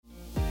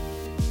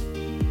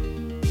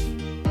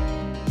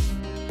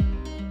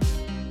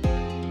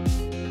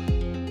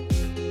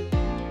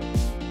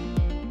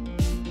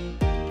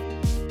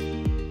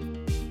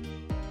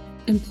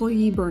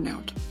Employee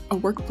burnout, a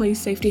workplace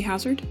safety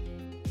hazard?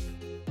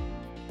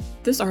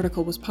 This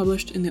article was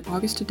published in the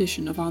August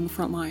edition of On the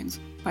Front Lines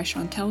by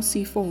Chantel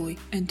C. Foley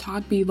and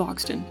Todd B.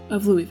 Logston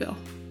of Louisville.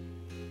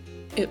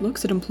 It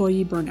looks at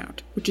employee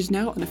burnout, which is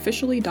now an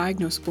officially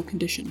diagnosable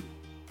condition.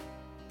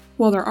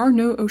 While there are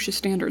no OSHA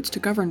standards to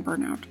govern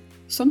burnout,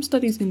 some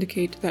studies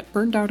indicate that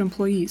burned out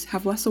employees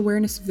have less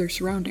awareness of their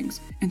surroundings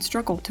and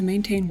struggle to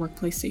maintain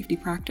workplace safety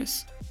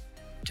practice.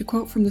 To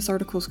quote from this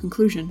article's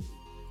conclusion,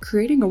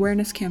 creating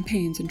awareness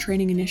campaigns and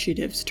training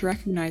initiatives to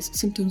recognize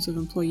symptoms of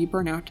employee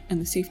burnout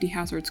and the safety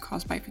hazards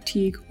caused by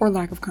fatigue or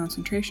lack of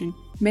concentration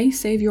may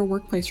save your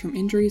workplace from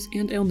injuries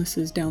and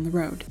illnesses down the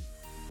road.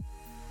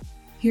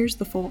 Here's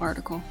the full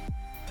article.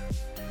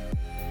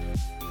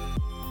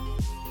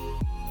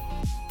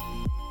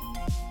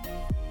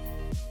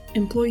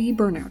 Employee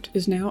burnout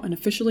is now an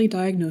officially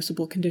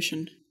diagnosable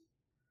condition.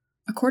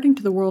 According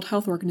to the World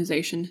Health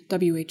Organization,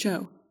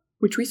 WHO,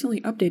 which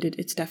recently updated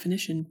its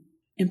definition,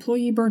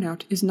 employee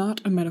burnout is not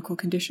a medical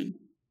condition.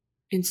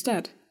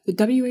 Instead, the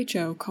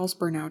WHO calls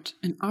burnout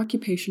an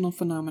occupational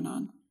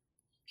phenomenon.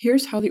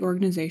 Here's how the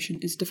organization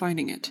is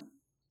defining it.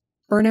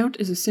 Burnout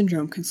is a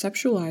syndrome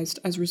conceptualized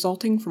as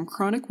resulting from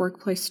chronic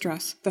workplace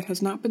stress that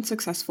has not been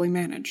successfully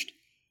managed.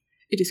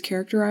 It is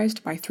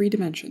characterized by 3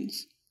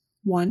 dimensions.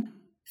 1.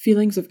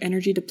 Feelings of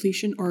energy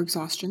depletion or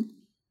exhaustion.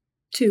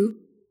 2.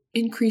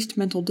 Increased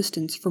mental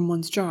distance from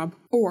one's job,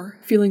 or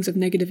feelings of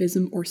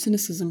negativism or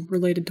cynicism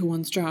related to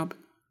one's job.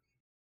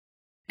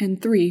 And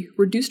 3.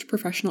 Reduced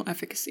professional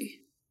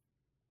efficacy.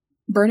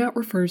 Burnout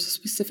refers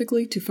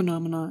specifically to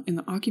phenomena in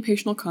the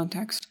occupational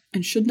context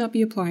and should not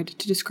be applied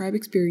to describe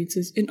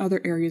experiences in other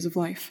areas of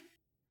life.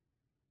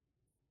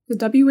 The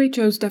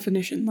WHO's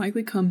definition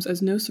likely comes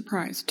as no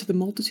surprise to the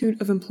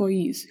multitude of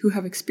employees who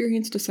have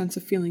experienced a sense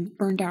of feeling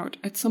burned out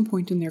at some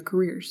point in their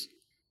careers.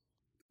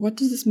 What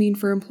does this mean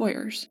for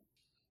employers?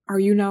 Are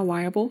you now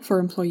liable for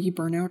employee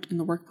burnout in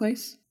the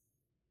workplace?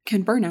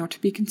 Can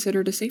burnout be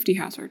considered a safety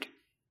hazard?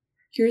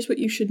 Here's what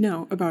you should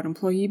know about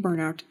employee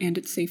burnout and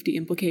its safety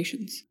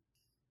implications.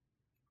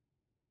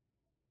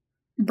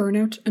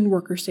 Burnout and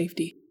worker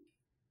safety.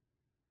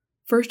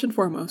 First and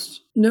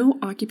foremost, no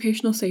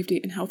Occupational Safety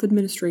and Health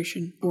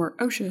Administration, or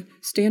OSHA,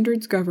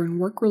 standards govern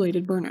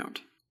work-related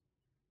burnout.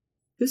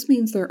 This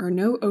means there are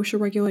no OSHA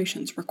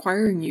regulations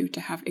requiring you to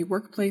have a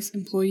workplace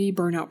employee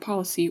burnout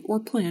policy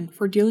or plan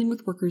for dealing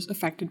with workers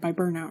affected by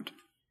burnout.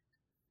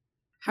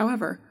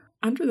 However,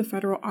 under the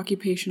Federal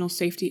Occupational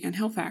Safety and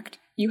Health Act,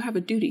 you have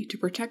a duty to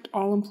protect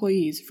all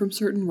employees from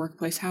certain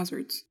workplace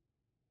hazards.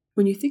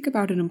 When you think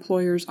about an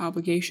employer's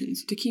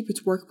obligations to keep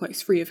its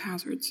workplace free of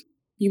hazards,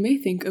 you may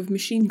think of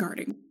machine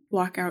guarding,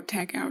 lockout,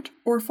 tagout,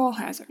 or fall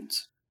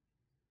hazards.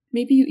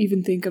 Maybe you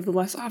even think of the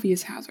less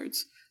obvious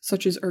hazards,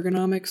 such as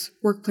ergonomics,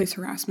 workplace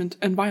harassment,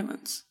 and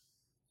violence.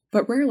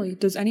 But rarely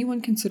does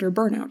anyone consider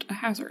burnout a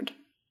hazard.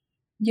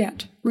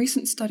 Yet,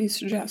 recent studies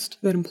suggest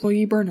that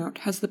employee burnout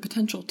has the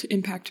potential to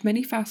impact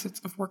many facets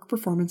of work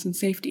performance and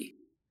safety.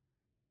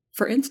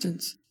 For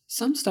instance,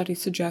 some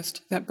studies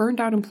suggest that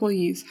burned-out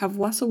employees have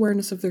less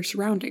awareness of their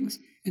surroundings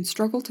and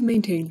struggle to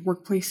maintain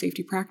workplace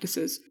safety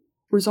practices,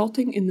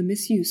 resulting in the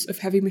misuse of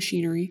heavy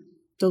machinery,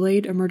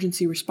 delayed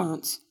emergency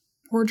response,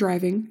 poor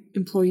driving,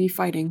 employee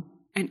fighting,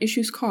 and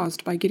issues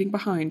caused by getting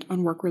behind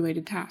on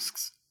work-related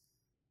tasks.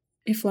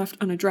 If left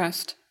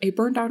unaddressed, a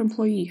burned-out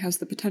employee has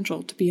the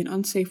potential to be an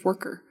unsafe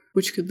worker,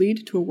 which could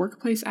lead to a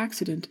workplace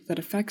accident that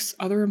affects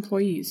other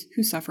employees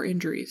who suffer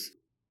injuries.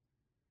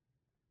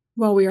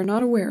 While we are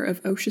not aware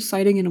of OSHA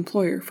citing an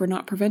employer for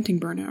not preventing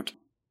burnout,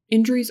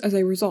 injuries as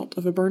a result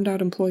of a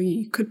burned-out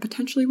employee could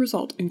potentially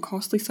result in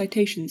costly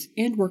citations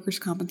and workers'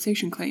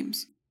 compensation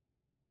claims.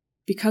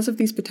 Because of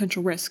these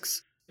potential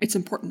risks, it's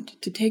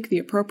important to take the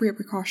appropriate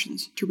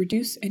precautions to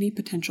reduce any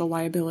potential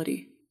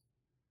liability.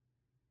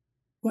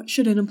 What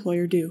should an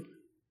employer do?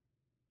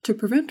 To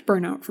prevent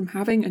burnout from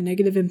having a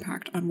negative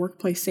impact on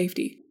workplace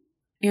safety,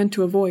 and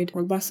to avoid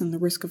or lessen the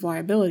risk of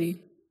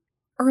liability,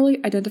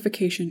 early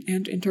identification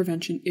and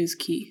intervention is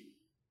key.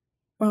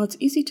 While it's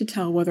easy to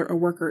tell whether a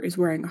worker is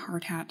wearing a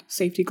hard hat,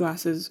 safety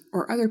glasses,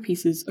 or other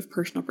pieces of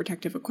personal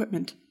protective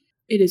equipment,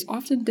 it is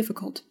often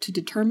difficult to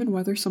determine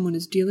whether someone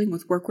is dealing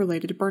with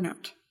work-related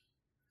burnout.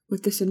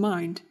 With this in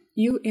mind,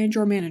 you and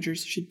your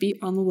managers should be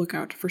on the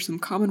lookout for some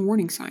common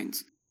warning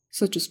signs,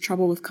 such as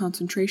trouble with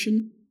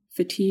concentration,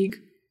 fatigue,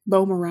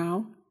 low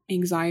morale,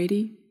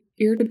 anxiety,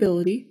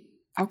 irritability,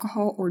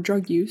 alcohol or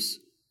drug use,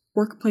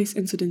 workplace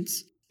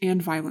incidents,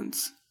 and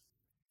violence.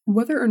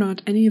 Whether or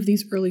not any of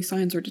these early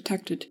signs are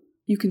detected,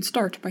 you can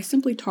start by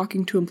simply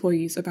talking to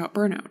employees about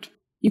burnout.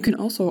 You can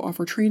also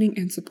offer training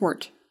and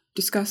support,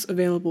 discuss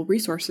available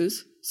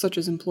resources, such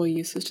as employee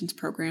assistance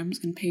programs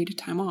and paid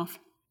time off,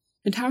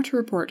 and how to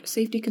report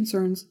safety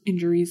concerns,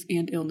 injuries,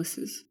 and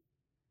illnesses.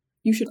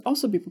 You should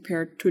also be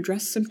prepared to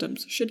address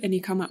symptoms should any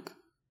come up.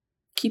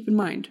 Keep in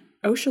mind,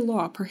 OSHA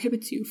law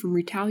prohibits you from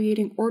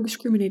retaliating or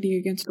discriminating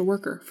against a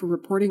worker for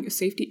reporting a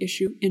safety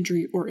issue,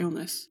 injury, or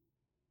illness.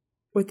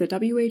 With the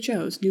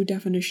WHO's new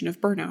definition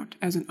of burnout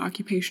as an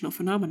occupational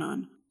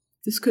phenomenon,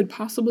 This could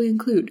possibly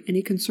include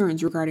any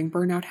concerns regarding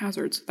burnout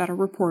hazards that are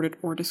reported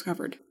or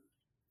discovered.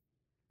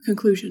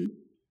 Conclusion.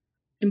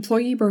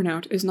 Employee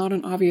burnout is not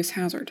an obvious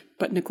hazard,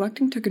 but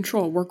neglecting to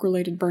control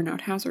work-related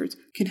burnout hazards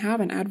can have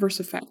an adverse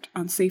effect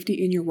on safety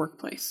in your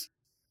workplace.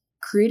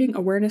 Creating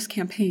awareness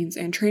campaigns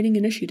and training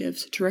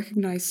initiatives to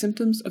recognize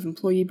symptoms of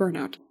employee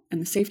burnout and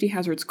the safety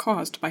hazards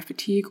caused by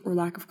fatigue or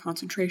lack of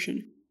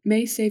concentration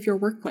may save your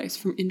workplace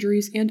from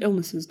injuries and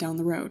illnesses down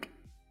the road.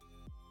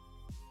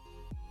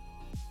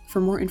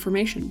 For more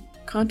information,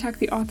 contact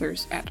the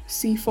authors at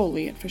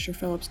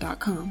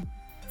cfoley@fisherphillips.com,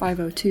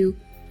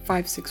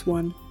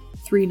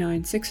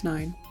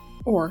 502-561-3969,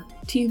 or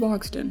T.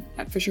 Logsdon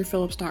at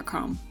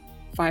fisherphillips.com,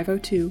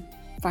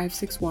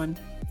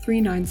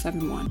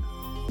 502-561-3971.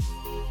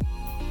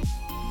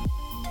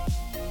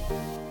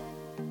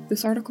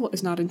 This article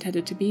is not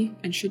intended to be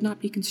and should not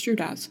be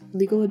construed as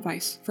legal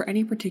advice for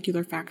any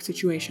particular fact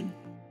situation.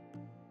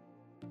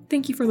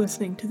 Thank you for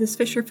listening to this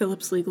Fisher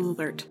Phillips Legal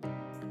Alert.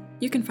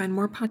 You can find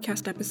more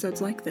podcast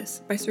episodes like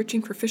this by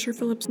searching for Fisher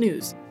Phillips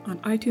News on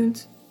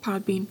iTunes,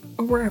 Podbean,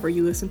 or wherever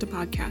you listen to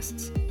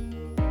podcasts.